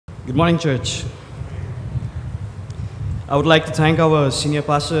Good morning, church. I would like to thank our senior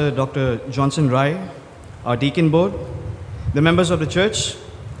pastor, Dr. Johnson Rai, our deacon board, the members of the church,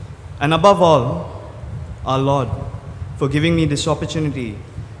 and above all, our Lord, for giving me this opportunity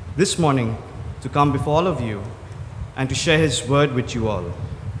this morning to come before all of you and to share His word with you all.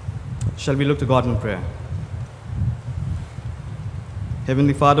 Shall we look to God in prayer?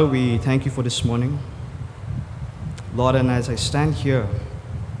 Heavenly Father, we thank you for this morning. Lord, and as I stand here,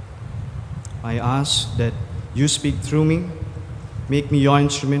 I ask that you speak through me, make me your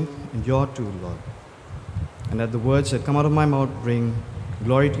instrument and your tool, Lord. And that the words that come out of my mouth bring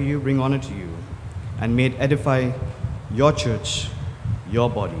glory to you, bring honor to you, and may it edify your church, your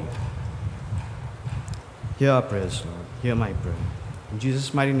body. Hear our prayers, Lord. Hear my prayer. In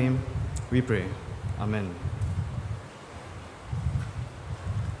Jesus' mighty name, we pray. Amen.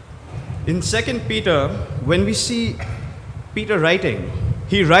 In 2 Peter, when we see Peter writing,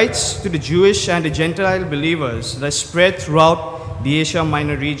 he writes to the Jewish and the Gentile believers that are spread throughout the Asia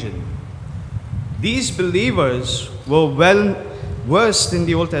Minor region. These believers were well versed in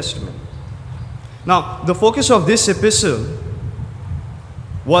the Old Testament. Now, the focus of this epistle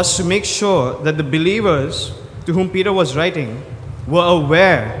was to make sure that the believers to whom Peter was writing were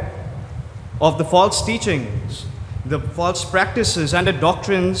aware of the false teachings, the false practices, and the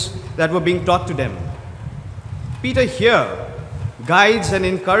doctrines that were being taught to them. Peter here guides and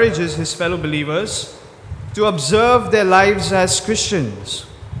encourages his fellow believers to observe their lives as Christians,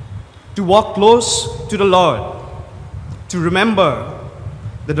 to walk close to the Lord, to remember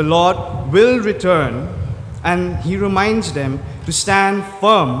that the Lord will return, and he reminds them to stand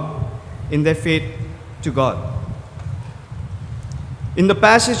firm in their faith to God. In the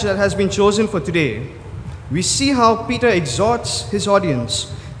passage that has been chosen for today, we see how Peter exhorts his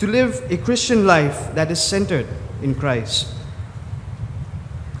audience to live a Christian life that is centered in Christ.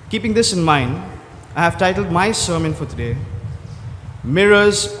 Keeping this in mind, I have titled my sermon for today,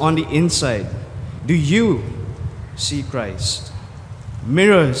 Mirrors on the Inside. Do you see Christ?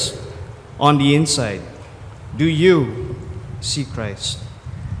 Mirrors on the inside. Do you see Christ?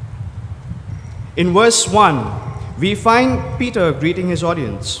 In verse 1, we find Peter greeting his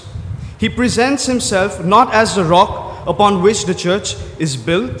audience. He presents himself not as the rock upon which the church is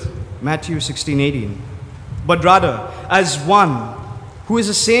built, Matthew 16:18, but rather as one who is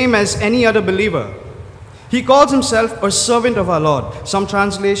the same as any other believer. He calls himself a servant of our Lord. Some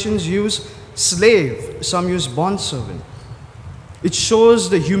translations use slave, some use bondservant. It shows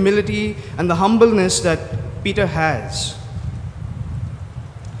the humility and the humbleness that Peter has.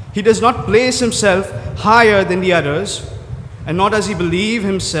 He does not place himself higher than the others, and nor does he believe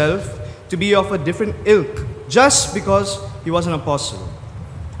himself to be of a different ilk just because he was an apostle,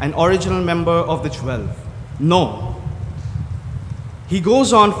 an original member of the 12. No. He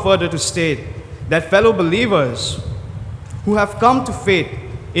goes on further to state that fellow believers who have come to faith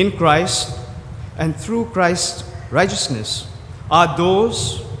in Christ and through Christ's righteousness are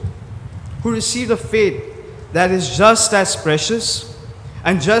those who receive a faith that is just as precious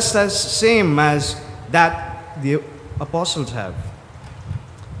and just as same as that the apostles have.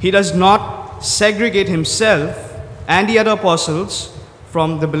 He does not segregate himself and the other apostles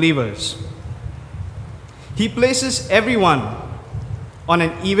from the believers. He places everyone on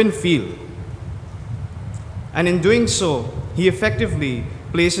an even field. And in doing so, he effectively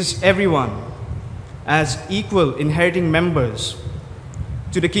places everyone as equal inheriting members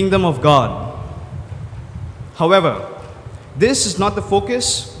to the kingdom of God. However, this is not the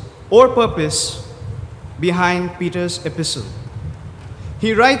focus or purpose behind Peter's epistle.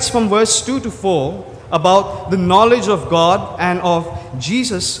 He writes from verse 2 to 4 about the knowledge of God and of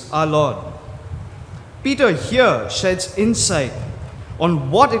Jesus our Lord. Peter here sheds insight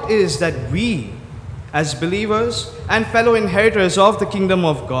on what it is that we, as believers and fellow inheritors of the kingdom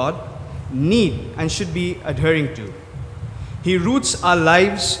of God, need and should be adhering to. He roots our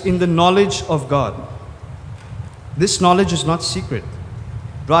lives in the knowledge of God. This knowledge is not secret.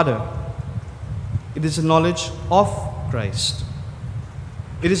 Rather, it is a knowledge of Christ.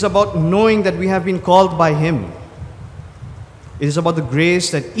 It is about knowing that we have been called by Him. It is about the grace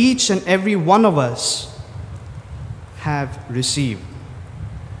that each and every one of us have received.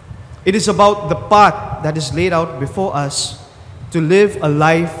 It is about the path that is laid out before us to live a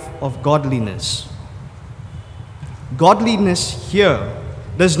life of godliness. Godliness here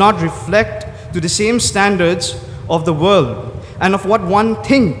does not reflect to the same standards of the world and of what one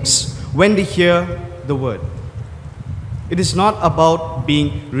thinks when they hear the word. It is not about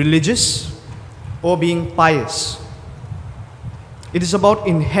being religious or being pious. It is about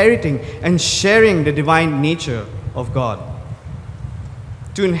inheriting and sharing the divine nature of God.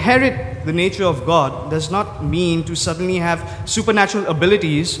 To inherit the nature of God does not mean to suddenly have supernatural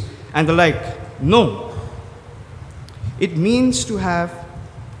abilities and the like. No. It means to have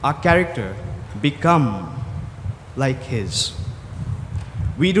our character become like His.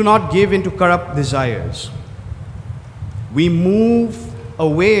 We do not give in to corrupt desires. We move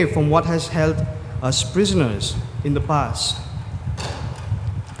away from what has held us prisoners in the past.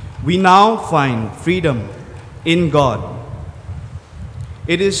 We now find freedom in God.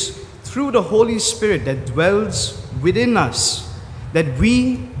 It is through the Holy Spirit that dwells within us that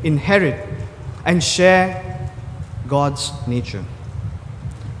we inherit and share God's nature.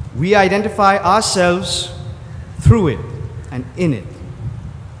 We identify ourselves through it and in it.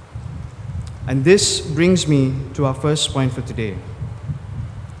 And this brings me to our first point for today.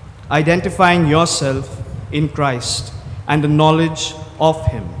 Identifying yourself in Christ and the knowledge of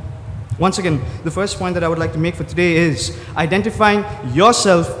Him. Once again, the first point that I would like to make for today is identifying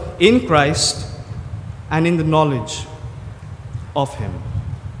yourself in Christ and in the knowledge of Him.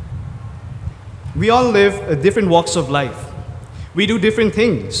 We all live different walks of life. We do different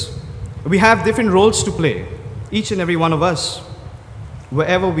things. We have different roles to play, each and every one of us,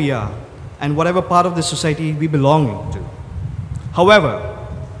 wherever we are and whatever part of the society we belong to. However,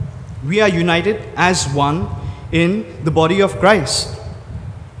 we are united as one in the body of Christ.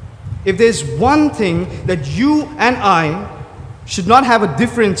 If there's one thing that you and I should not have a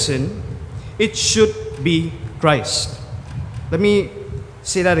difference in, it should be Christ. Let me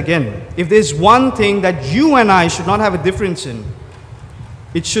say that again. If there's one thing that you and I should not have a difference in,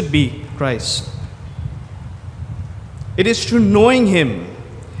 it should be Christ. It is through knowing Him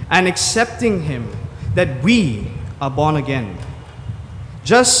and accepting Him that we are born again.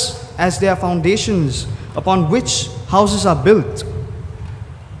 Just as there are foundations upon which houses are built,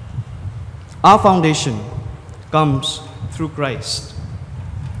 our foundation comes through Christ.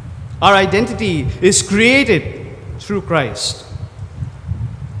 Our identity is created through Christ.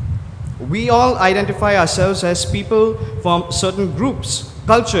 We all identify ourselves as people from certain groups,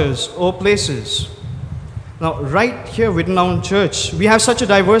 cultures, or places. Now, right here within our church, we have such a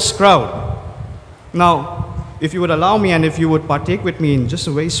diverse crowd. Now, if you would allow me and if you would partake with me in just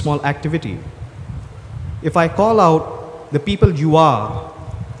a very small activity, if I call out the people you are,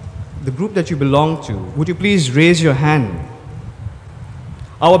 the group that you belong to, would you please raise your hand?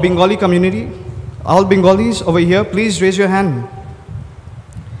 Our Bengali community, all Bengalis over here, please raise your hand.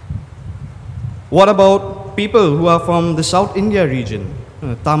 What about people who are from the South India region,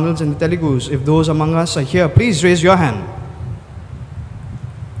 Tamils and the Telugus? If those among us are here, please raise your hand.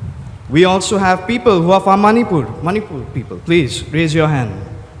 We also have people who are from Manipur people, please raise your hand.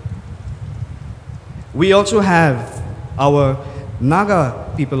 We also have our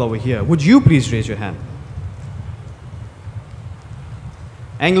Naga people over here. Would you please raise your hand?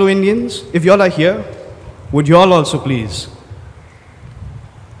 Anglo-Indians, if y'all are here, would y'all also please?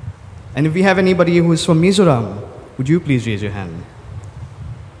 And if we have anybody who is from Mizoram, would you please raise your hand?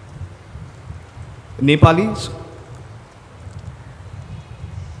 Nepalis?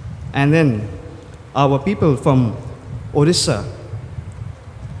 And then our people from Orissa.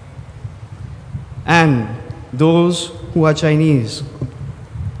 And those who are Chinese.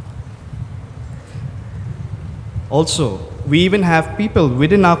 Also, we even have people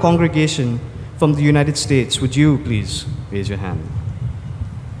within our congregation from the United States. Would you please raise your hand?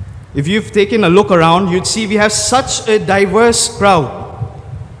 If you've taken a look around, you'd see we have such a diverse crowd.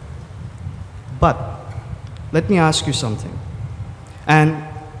 But let me ask you something. And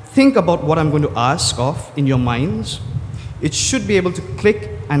think about what I'm going to ask of in your minds. It should be able to click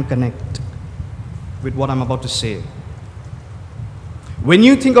and connect with what I'm about to say. When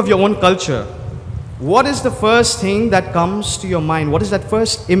you think of your own culture, what is the first thing that comes to your mind? What is that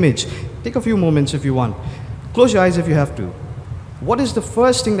first image? Take a few moments if you want. Close your eyes if you have to. What is the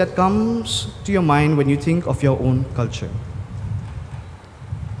first thing that comes to your mind when you think of your own culture?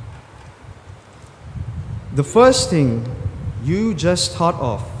 The first thing you just thought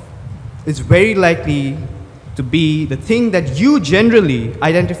of is very likely to be the thing that you generally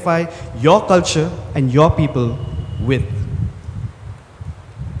identify your culture and your people with.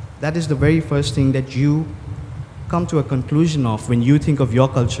 That is the very first thing that you come to a conclusion of when you think of your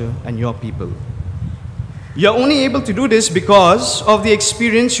culture and your people. You're only able to do this because of the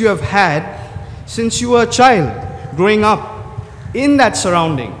experience you have had since you were a child, growing up in that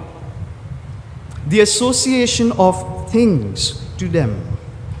surrounding. The association of things to them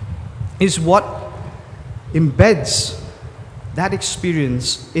is what embeds that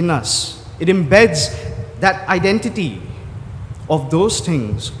experience in us. It embeds that identity of those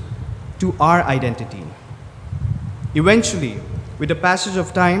things to our identity. Eventually, with the passage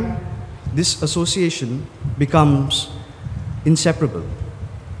of time, this association becomes inseparable.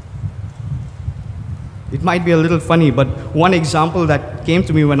 It might be a little funny, but one example that came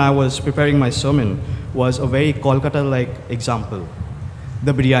to me when I was preparing my sermon was a very Kolkata-like example,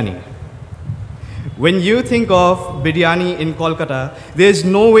 the biryani. When you think of biryani in Kolkata, there's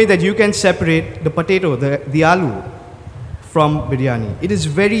no way that you can separate the potato, the aloo, from biryani. It is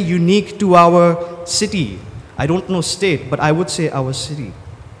very unique to our city. I don't know state, but I would say our city.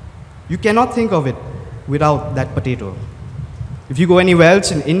 You cannot think of it without that potato. If you go anywhere else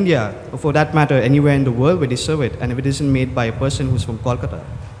in India, or for that matter, anywhere in the world where they serve it, and if it isn't made by a person who's from Kolkata,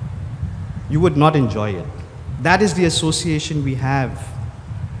 you would not enjoy it. That is the association we have.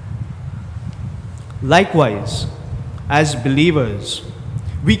 Likewise, as believers,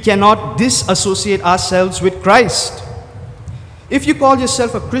 we cannot disassociate ourselves with Christ. If you call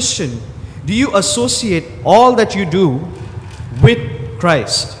yourself a Christian, do you associate all that you do with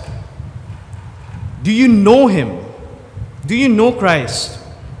Christ? Do you know Him? Do you know Christ?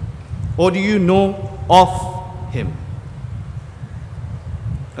 Or do you know of Him?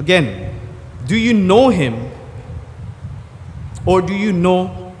 Again, do you know Him? Or do you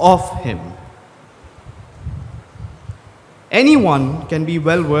know of Him? Anyone can be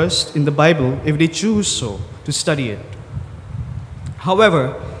well versed in the Bible if they choose so to study it.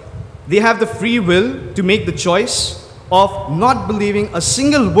 However, they have the free will to make the choice of not believing a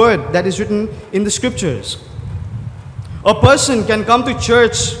single word that is written in the scriptures. A person can come to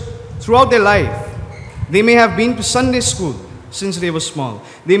church throughout their life. They may have been to Sunday school since they were small.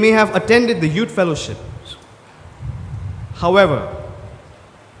 They may have attended the youth fellowships. However,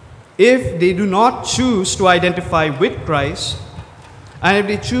 if they do not choose to identify with Christ, and if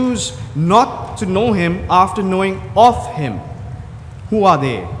they choose not to know Him after knowing of Him, who are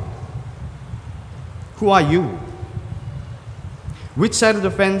they? Who are you? Which side of the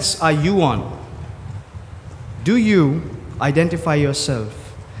fence are you on? Do you identify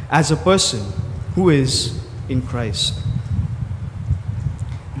yourself as a person who is in Christ?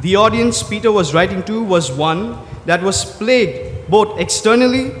 The audience Peter was writing to was one that was plagued both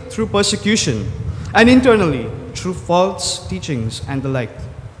externally through persecution and internally through false teachings and the like.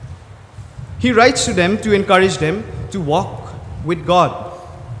 He writes to them to encourage them to walk with God.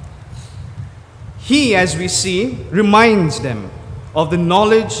 He, as we see, reminds them of the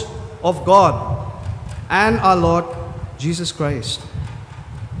knowledge of God and our Lord Jesus Christ.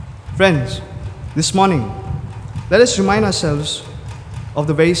 Friends, this morning, let us remind ourselves of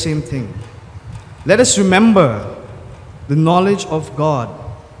the very same thing. Let us remember the knowledge of God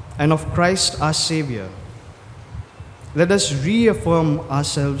and of Christ our Savior. Let us reaffirm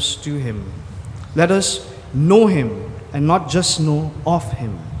ourselves to Him. Let us know Him and not just know of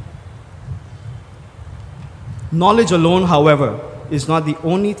Him. Knowledge alone, however, is not the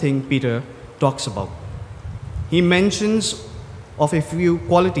only thing Peter talks about. He mentions of a few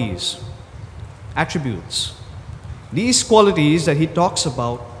qualities, attributes. These qualities that he talks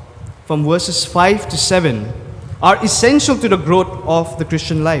about from verses 5 to 7 are essential to the growth of the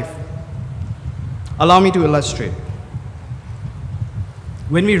Christian life. Allow me to illustrate.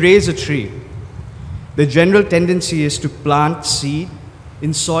 When we raise a tree, the general tendency is to plant seed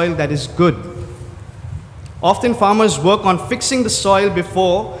in soil that is good. Often farmers work on fixing the soil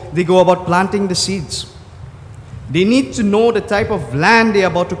before they go about planting the seeds. They need to know the type of land they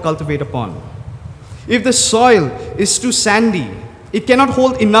are about to cultivate upon. If the soil is too sandy, it cannot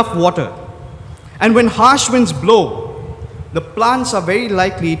hold enough water. And when harsh winds blow, the plants are very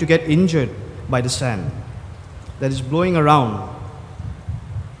likely to get injured by the sand that is blowing around,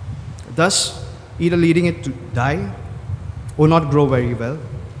 thus either leading it to die or not grow very well.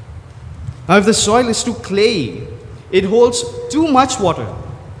 Now, if the soil is too clayey, it holds too much water,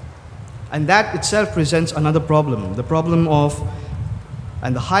 and that itself presents another problem, the problem of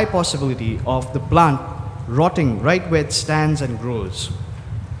and the high possibility of the plant rotting right where it stands and grows.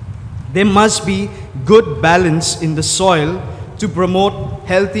 There must be good balance in the soil to promote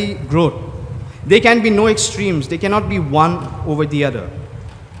healthy growth. There can be no extremes. They cannot be one over the other.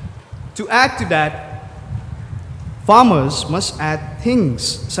 To add to that, farmers must add things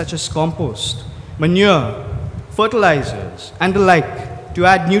such as compost, manure, fertilizers, and the like to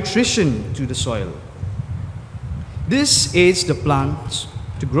add nutrition to the soil. This aids the plants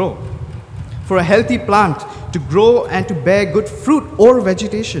to grow. For a healthy plant to grow and to bear good fruit or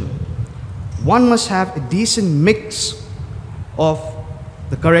vegetation, one must have a decent mix of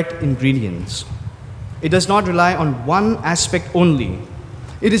the correct ingredients. It does not rely on one aspect only.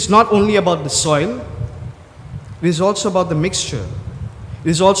 It is not only about the soil, it is also about the mixture. It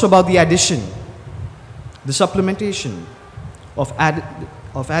is also about the addition, the supplementation of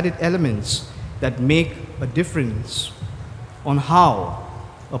added elements that make a difference on how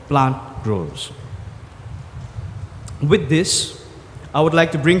a plant grows. With this, I would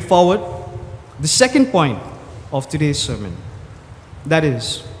like to bring forward the second point of today's sermon. That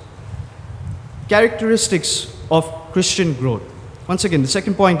is, characteristics of Christian growth. Once again, the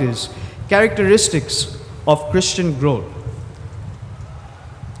second point is characteristics of Christian growth.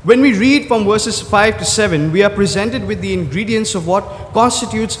 When we read from verses 5 to 7, we are presented with the ingredients of what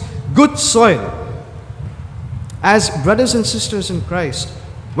constitutes good soil. As brothers and sisters in Christ,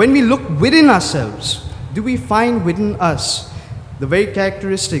 when we look within ourselves, do we find within us the very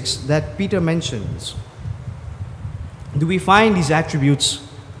characteristics that Peter mentions? Do we find these attributes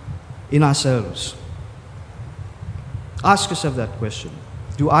in ourselves? Ask yourself that question.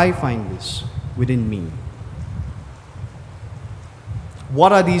 Do I find this within me?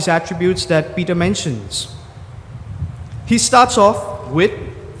 What are these attributes that Peter mentions? He starts off with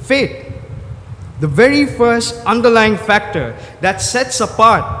faith, the very first underlying factor that sets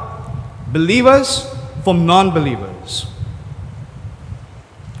apart believers from non-believers.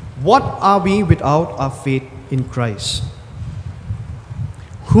 What are we without our faith in Christ?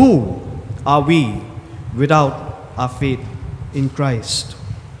 Who are we without our faith in Christ?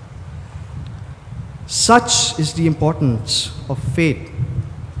 Such is the importance of faith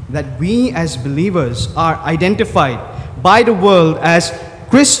that we as believers are identified by the world as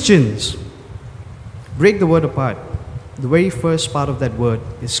Christians. Break the word apart. The very first part of that word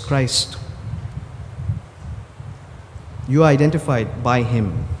is Christ. You are identified by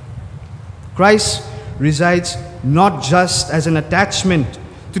Him. Christ resides not just as an attachment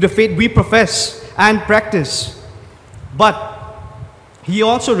to the faith we profess and practice, but He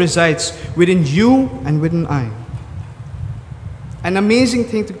also resides within you and within I. An amazing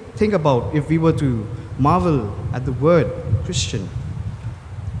thing to think about if we were to marvel at the word Christian.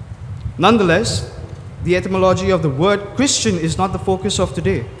 Nonetheless, the etymology of the word Christian is not the focus of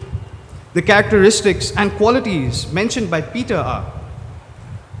today. The characteristics and qualities mentioned by Peter are: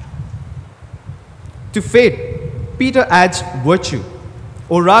 to faith, Peter adds virtue,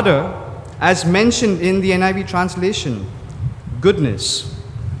 or rather, as mentioned in the NIV translation, goodness.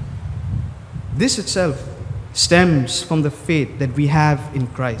 This itself stems from the faith that we have in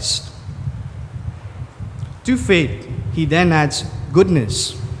Christ. To faith, he then adds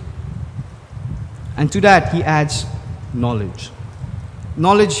goodness. And to that, he adds knowledge.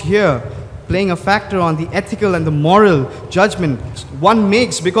 Knowledge here playing a factor on the ethical and the moral judgment one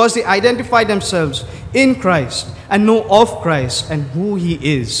makes because they identify themselves in Christ and know of Christ and who He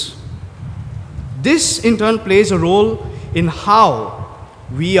is. This in turn plays a role in how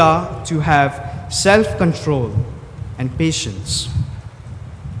we are to have self-control and patience.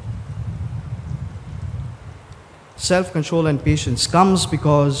 Self-control and patience comes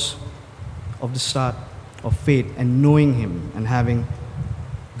because of the start of faith and knowing Him and having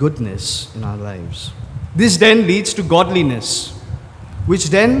goodness in our lives. This then leads to godliness, which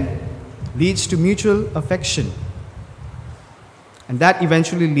then leads to mutual affection, and that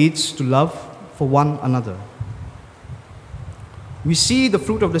eventually leads to love for one another. We see the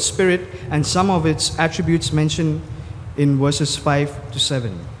fruit of the Spirit and some of its attributes mentioned in verses 5 to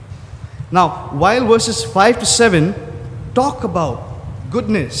 7. Now, while verses 5 to 7 talk about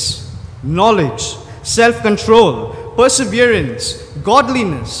goodness, knowledge, self-control, perseverance,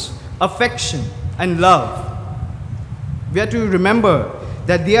 godliness, affection, and love, we are to remember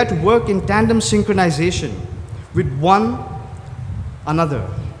that they are to work in tandem synchronization with one another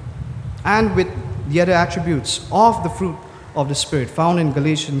and with the other attributes of the fruit of the Spirit found in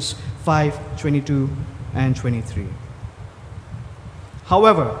Galatians 5:22 and 23.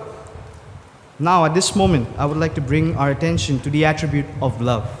 However, now at this moment, I would like to bring our attention to the attribute of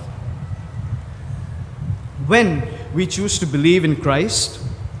love. When we choose to believe in Christ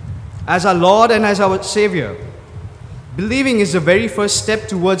as our Lord and as our Savior, believing is the very first step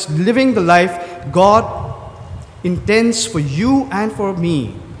towards living the life God intends for you and for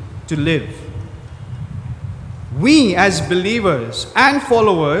me to live. We as believers and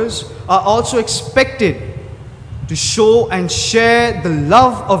followers are also expected to show and share the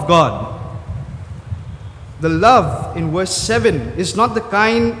love of God. The love in verse 7 is not the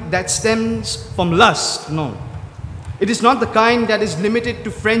kind that stems from lust, no. It is not the kind that is limited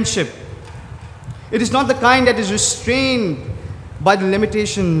to friendship. It is not the kind that is restrained by the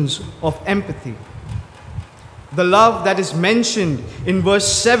limitations of empathy. The love that is mentioned in verse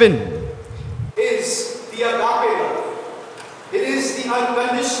 7 is the agape love. It is the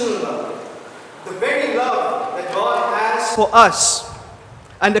unconditional love. The very love that God has for us,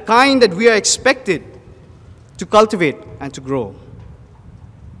 and the kind that we are expected to cultivate, and to grow.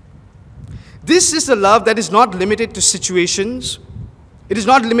 This is the love that is not limited to situations. It is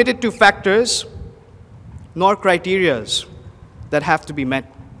not limited to factors nor criterias that have to be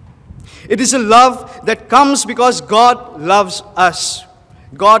met. It is a love that comes because God loves us.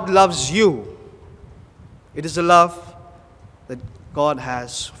 God loves you. It is a love that God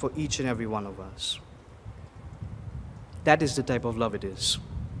has for each and every one of us. That is the type of love it is.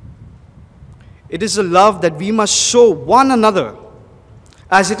 It is a love that we must show one another,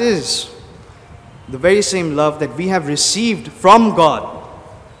 as it is the very same love that we have received from God.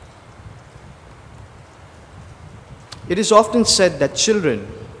 It is often said that children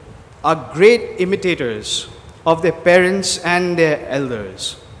are great imitators of their parents and their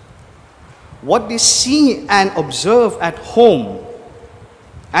elders. What they see and observe at home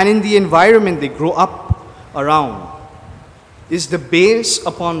and in the environment they grow up around is the base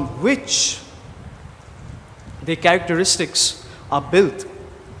upon which their characteristics are built.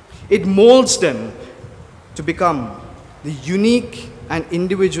 It molds them to become the unique and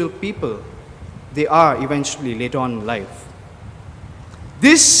individual people they are eventually later on in life.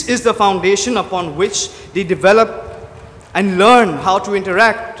 This is the foundation upon which they develop and learn how to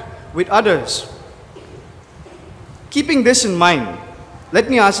interact with others. Keeping this in mind, let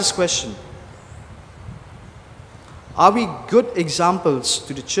me ask this question. Are we good examples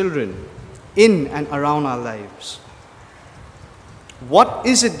to the children in and around our lives? What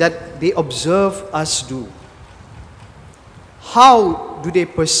is it that they observe us do? How do they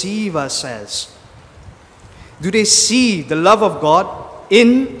perceive us as? Do they see the love of God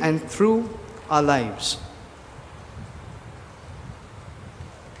in and through our lives?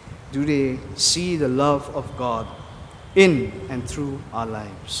 Do they see the love of God in and through our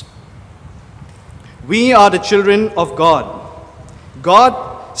lives? We are the children of God.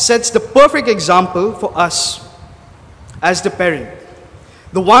 God sets the perfect example for us as the parent,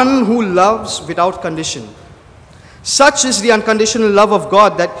 the one who loves without condition. Such is the unconditional love of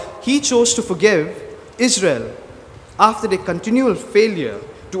God that He chose to forgive Israel after their continual failure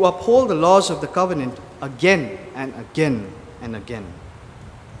to uphold the laws of the covenant again and again and again.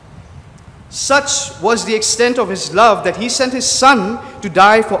 Such was the extent of His love that He sent His Son to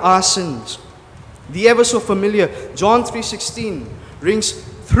die for our sins. The ever so familiar John 3:16 rings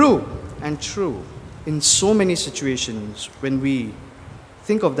through and true in so many situations when we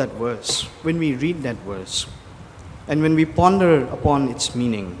think of that verse, when we read that verse, and when we ponder upon its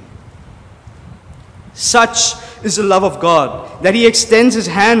meaning. Such is the love of God that He extends His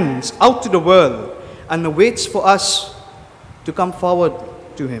hands out to the world and awaits for us to come forward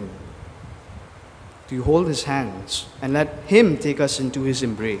to Him, to hold His hands and let Him take us into His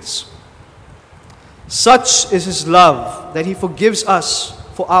embrace. Such is His love that He forgives us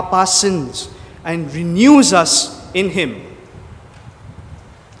for our past sins and renews us in Him.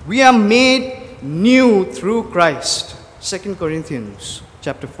 We are made new through Christ. 2 Corinthians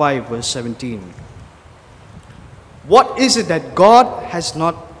chapter 5, verse 17. What is it that God has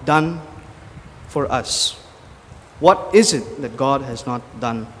not done for us? What is it that God has not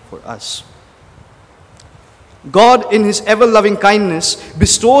done for us? God, in His ever-loving kindness,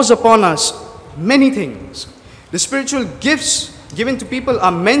 bestows upon us many things. The spiritual gifts given to people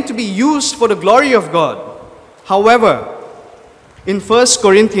are meant to be used for the glory of God. However, in 1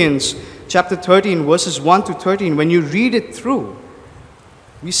 Corinthians chapter 13, verses 1 to 13, when you read it through,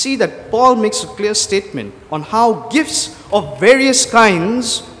 we see that Paul makes a clear statement on how gifts of various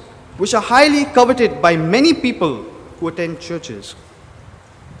kinds, which are highly coveted by many people who attend churches,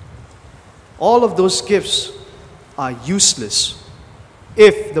 all of those gifts are useless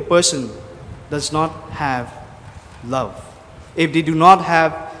if the person does not have love, if they do not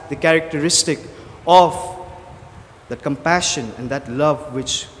have the characteristic of that compassion and that love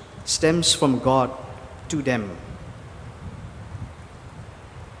which stems from God to them.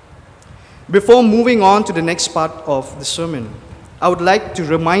 Before moving on to the next part of the sermon, I would like to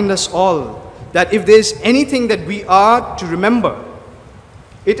remind us all that if there is anything that we are to remember,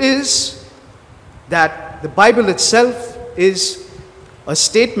 it is that the Bible itself is a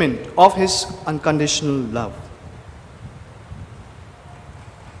statement of His unconditional love.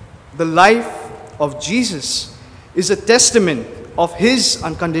 The life of Jesus is a testament of His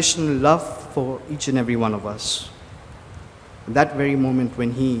unconditional love for each and every one of us. In that very moment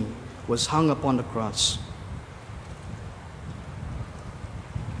when He was hung upon the cross.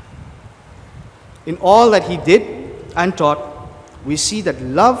 In all that He did and taught, we see that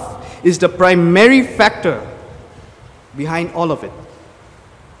love is the primary factor behind all of it.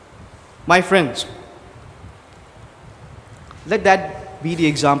 My friends, let that be the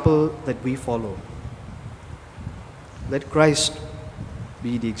example that we follow. Let Christ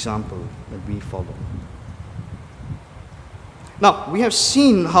be the example that we follow. Now, we have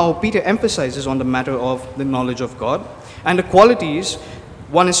seen how Peter emphasizes on the matter of the knowledge of God and the qualities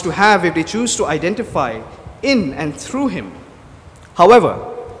one is to have if they choose to identify in and through Him.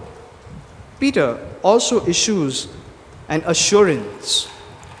 However, Peter also issues an assurance,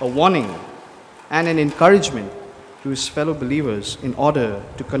 a warning, and an encouragement to his fellow believers in order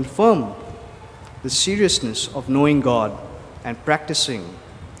to confirm the seriousness of knowing God and practicing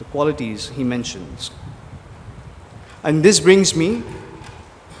the qualities he mentions. And this brings me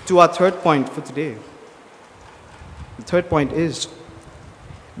to our third point for today. The third point is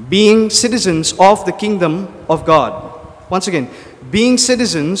being citizens of the kingdom of God. Once again, being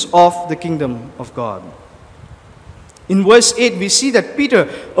citizens of the kingdom of God. In verse 8, we see that Peter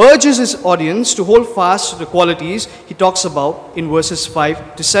urges his audience to hold fast to the qualities he talks about in verses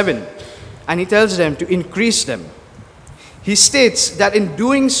 5 to 7. And he tells them to increase them. He states that in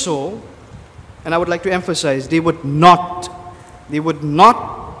doing so, and I would like to emphasize, they would not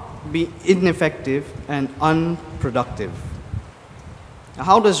be ineffective and unproductive. Now,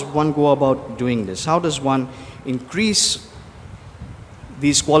 how does one go about doing this? How does one increase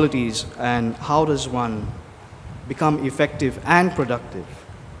these qualities, and how does one become effective and productive?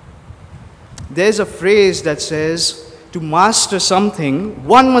 There's a phrase that says, to master something,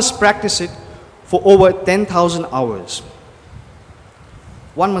 one must practice it for over 10,000 hours.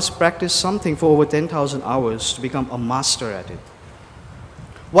 One must practice something for over 10,000 hours to become a master at it.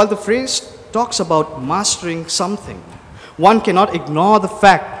 While the phrase talks about mastering something, one cannot ignore the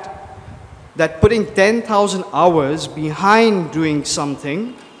fact that putting 10,000 hours behind doing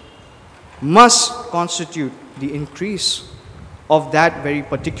something must constitute the increase of that very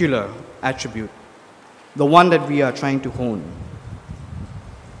particular attribute, the one that we are trying to hone.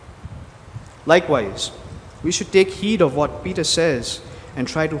 Likewise, we should take heed of what Peter says and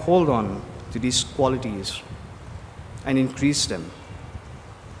try to hold on to these qualities and increase them.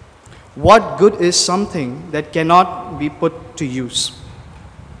 What good is something that cannot be put to use?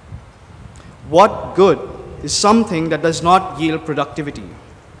 What good is something that does not yield productivity?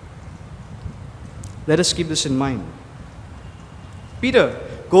 Let us keep this in mind. Peter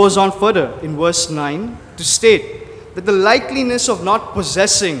goes on further in verse 9 to state that the likeliness of not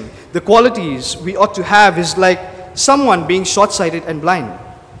possessing the qualities we ought to have is like someone being short-sighted and blind.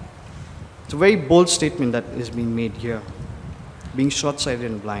 It's a very bold statement that is being made here. Being short-sighted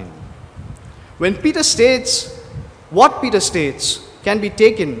and blind. When Peter states, what Peter states can be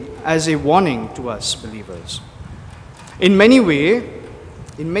taken as a warning to us believers. In many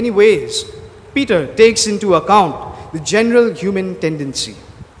ways, Peter takes into account the general human tendency.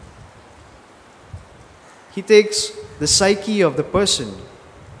 He takes the psyche of the person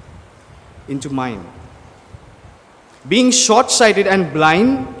into mind. Being short-sighted and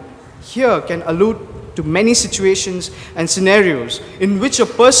blind here can allude to many situations and scenarios in which a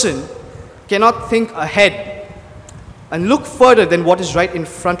person cannot think ahead and look further than what is right in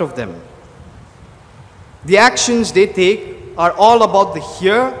front of them. The actions they take are all about the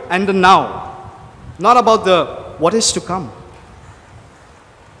here and the now, not about the what is to come.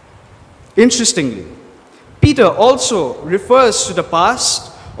 Interestingly, Peter also refers to the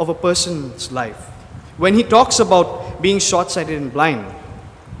past of a person's life. When he talks about being short-sighted and blind,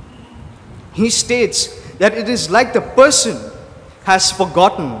 he states that it is like the person has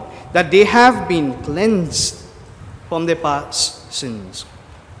forgotten that they have been cleansed from their past sins.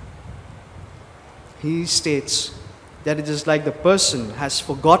 He states that it is like the person has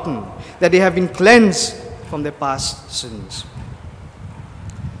forgotten that they have been cleansed from their past sins.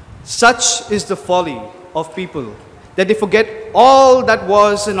 Such is the folly of people that they forget all that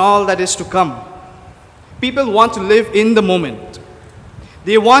was and all that is to come. People want to live in the moment.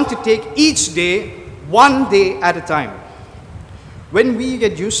 They want to take each day, one day at a time. When we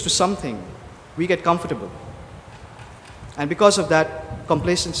get used to something, we get comfortable. And because of that,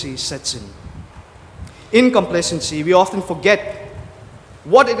 complacency sets in. In complacency, we often forget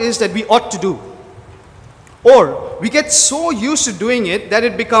what it is that we ought to do. Or we get so used to doing it that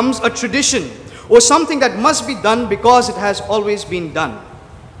it becomes a tradition or something that must be done because it has always been done.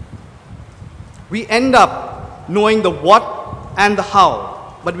 We end up knowing the what and the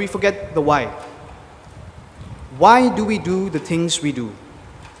how, but we forget the why. Why do we do the things we do?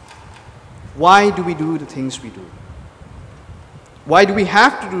 Why do we do the things we do? Why do we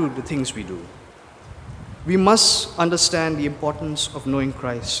have to do the things we do? We must understand the importance of knowing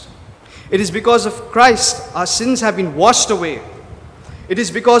Christ. It is because of Christ our sins have been washed away. It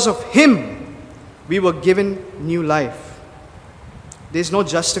is because of Him we were given new life. There is no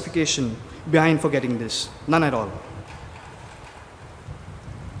justification behind forgetting this. None at all.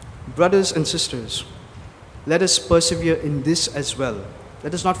 brothers and sisters, let us persevere in this as well.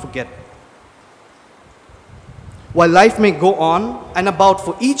 Let us not forget. While life may go on and about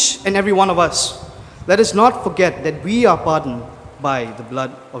for each and every one of us, let us not forget that we are pardoned by the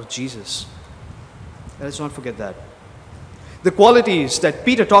blood of Jesus. Let us not forget that. The qualities that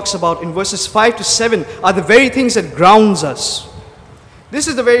Peter talks about in verses 5 to 7 are the very things that grounds us. This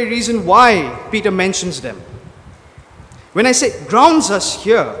is the very reason why Peter mentions them. When I say grounds us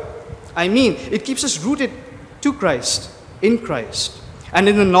here, I mean it keeps us rooted to Christ, in Christ, and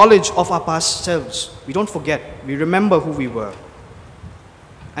in the knowledge of our past selves. We don't forget. We remember who we were.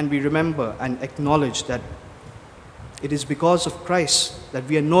 And we remember and acknowledge that it is because of Christ that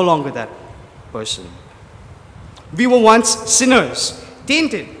we are no longer that person. We were once sinners,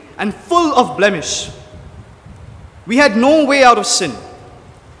 tainted and full of blemish. We had no way out of sin.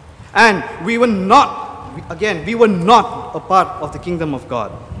 And we were not a part of the kingdom of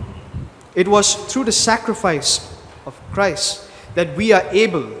God. It was through the sacrifice of Christ that we are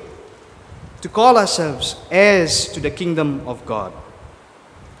able to call ourselves heirs to the kingdom of God.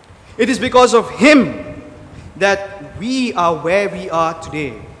 It is because of Him that we are where we are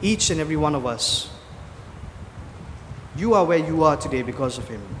today, each and every one of us. You are where you are today because of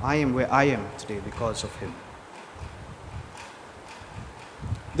Him. I am where I am today because of Him.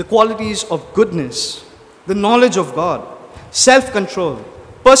 The qualities of goodness, the knowledge of God, self-control,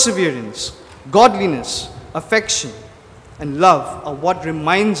 perseverance, godliness, affection, and love are what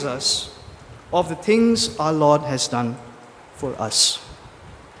reminds us of the things our Lord has done for us.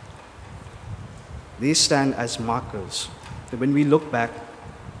 They stand as markers that when we look back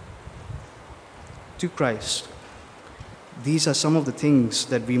to Christ, these are some of the things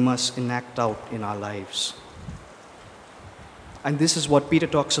that we must enact out in our lives. And this is what Peter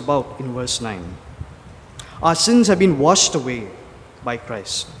talks about in verse 9. Our sins have been washed away by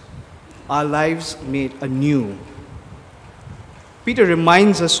Christ. Our lives made anew. Peter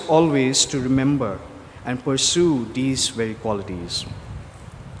reminds us always to remember and pursue these very qualities.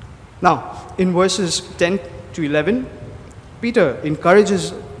 Now, in verses 10 to 11, Peter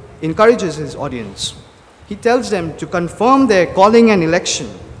encourages his audience. He tells them to confirm their calling and election.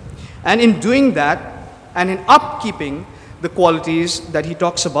 And in doing that, and in upkeeping the qualities that he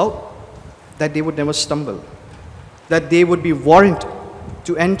talks about, that they would never stumble, that they would be warranted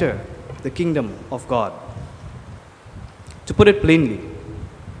to enter the kingdom of God. To put it plainly,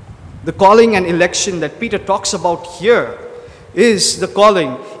 the calling and election that Peter talks about here is the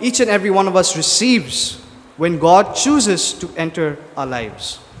calling each and every one of us receives when God chooses to enter our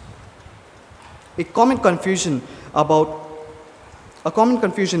lives. A common confusion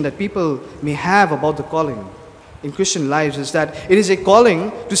that people may have about the calling in Christian lives is that it is a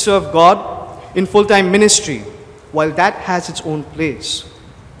calling to serve God in full-time ministry. While that has its own place,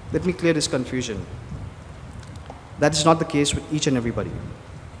 let me clear this confusion. That is not the case with each and everybody.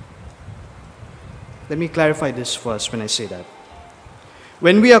 Let me clarify this first when I say that.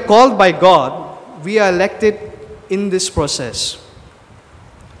 When we are called by God, we are elected in this process.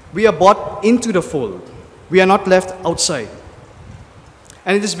 We are brought into the fold. We are not left outside.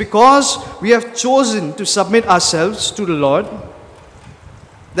 And it is because we have chosen to submit ourselves to the Lord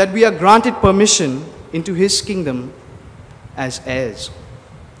that we are granted permission into His kingdom as heirs.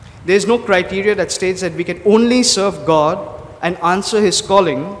 There is no criteria that states that we can only serve God and answer His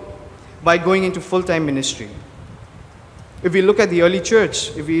calling by going into full-time ministry. If we look at the early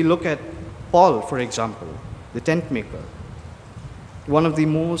church, if we look at Paul, for example, the tent maker, one of the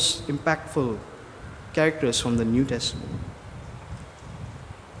most impactful characters from the New Testament,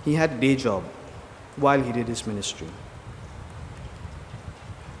 he had a day job while he did his ministry.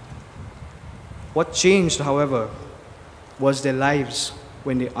 What changed, however, was their lives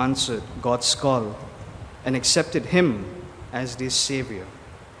when they answered God's call and accepted Him as their Savior.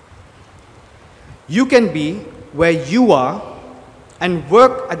 You can be where you are and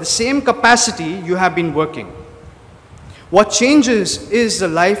work at the same capacity you have been working. What changes is the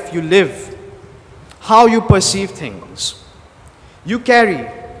life you live, how you perceive things. You carry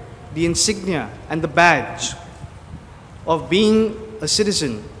the insignia and the badge of being a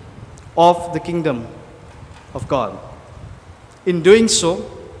citizen of the kingdom of God. In doing so,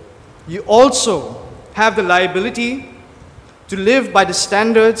 you also have the liability to live by the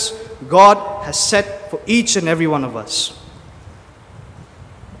standards God has set for each and every one of us.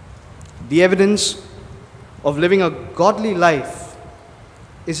 The evidence of living a godly life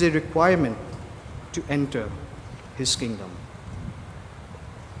is a requirement to enter His kingdom.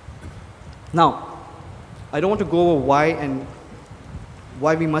 Now, I don't want to go over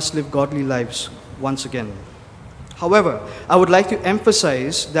why we must live godly lives once again. However, I would like to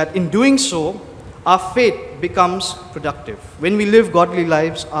emphasize that in doing so, our faith becomes productive. When we live godly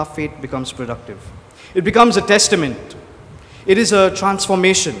lives, our faith becomes productive. It becomes a testament. It is a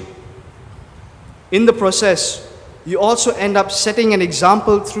transformation. In the process, you also end up setting an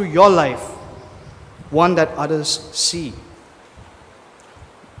example through your life, one that others see.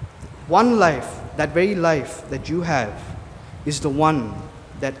 One life, that very life that you have, is the one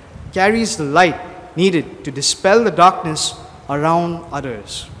that carries the light needed to dispel the darkness around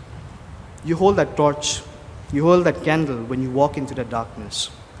others. You hold that torch, you hold that candle when you walk into the darkness,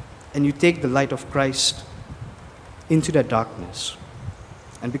 and you take the light of Christ into that darkness.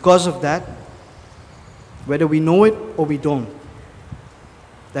 And because of that, whether we know it or we don't,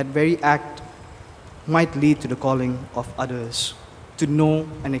 that very act might lead to the calling of others to know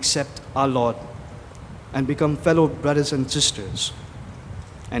and accept our Lord and become fellow brothers and sisters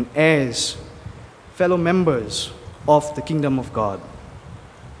and heirs, fellow members of the kingdom of God.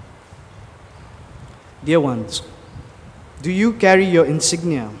 Dear ones, do you carry your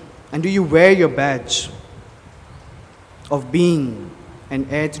insignia and do you wear your badge of being an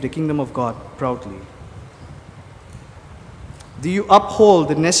heir to the kingdom of God proudly? Do you uphold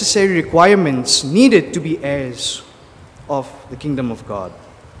the necessary requirements needed to be heirs of the kingdom of God?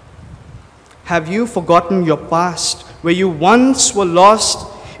 Have you forgotten your past, where you once were lost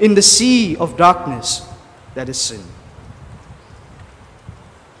in the sea of darkness that is sin?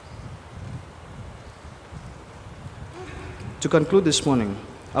 To conclude this morning,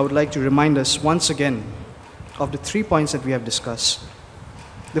 I would like to remind us once again of the 3 points that we have discussed.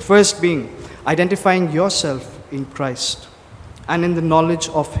 The first being identifying yourself in Christ and in the knowledge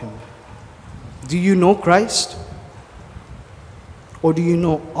of Him. Do you know Christ? Or do you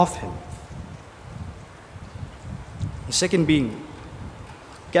know of Him? The second being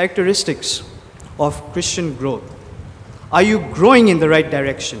characteristics of Christian growth. Are you growing in the right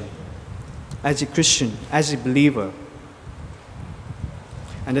direction as a Christian, as a believer?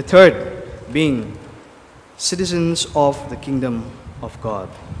 And the third being citizens of the kingdom of God.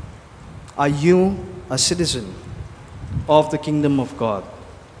 Are you a citizen of the kingdom of God?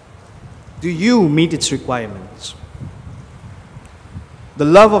 Do you meet its requirements? The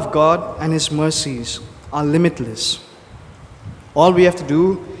love of God and His mercies are limitless. All we have to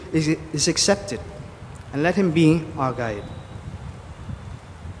do is accept it and let Him be our guide.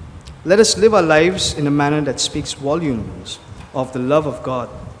 Let us live our lives in a manner that speaks volumes of the love of God,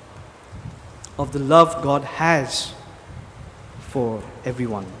 of the love God has for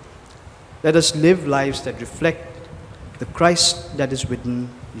everyone. Let us live lives that reflect the Christ that is within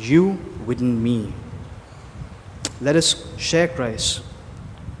you, within me. Let us share Christ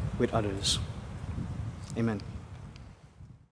with others. Amen.